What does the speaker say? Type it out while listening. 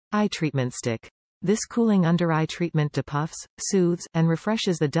Eye treatment stick. This cooling under-eye treatment depuffs, soothes, and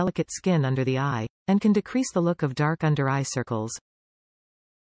refreshes the delicate skin under the eye, and can decrease the look of dark under-eye circles.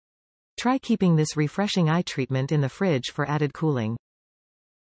 Try keeping this refreshing eye treatment in the fridge for added cooling.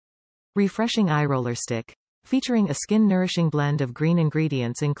 Refreshing eye roller stick. Featuring a skin-nourishing blend of green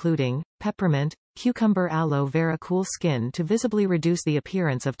ingredients including peppermint, cucumber, aloe vera, cool skin to visibly reduce the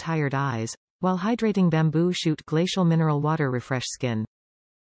appearance of tired eyes, while hydrating bamboo shoot glacial mineral water refresh skin.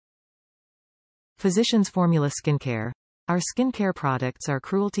 Physicians Formula Skincare. Our skincare products are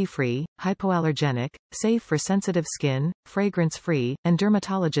cruelty-free, hypoallergenic, safe for sensitive skin, fragrance-free, and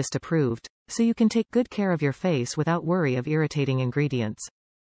dermatologist approved, so you can take good care of your face without worry of irritating ingredients.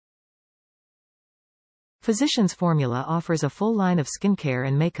 Physicians Formula offers a full line of skincare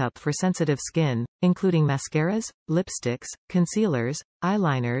and makeup for sensitive skin, including mascaras, lipsticks, concealers,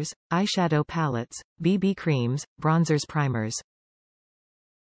 eyeliners, eyeshadow palettes, BB creams, bronzers, primers.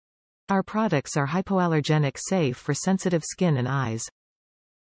 Our products are hypoallergenic, safe for sensitive skin and eyes.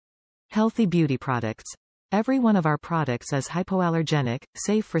 Healthy beauty products. Every one of our products is hypoallergenic,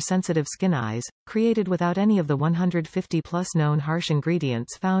 safe for sensitive skin, eyes, created without any of the 150+ known harsh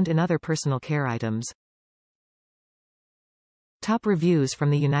ingredients found in other personal care items. Top reviews from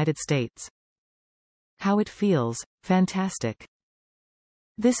the United States. How it feels. Fantastic.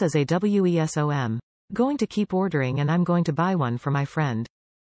 This is a WESOM. Going to keep ordering, and I'm going to buy one for my friend.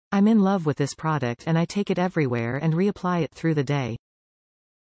 I'm in love with this product and I take it everywhere and reapply it through the day.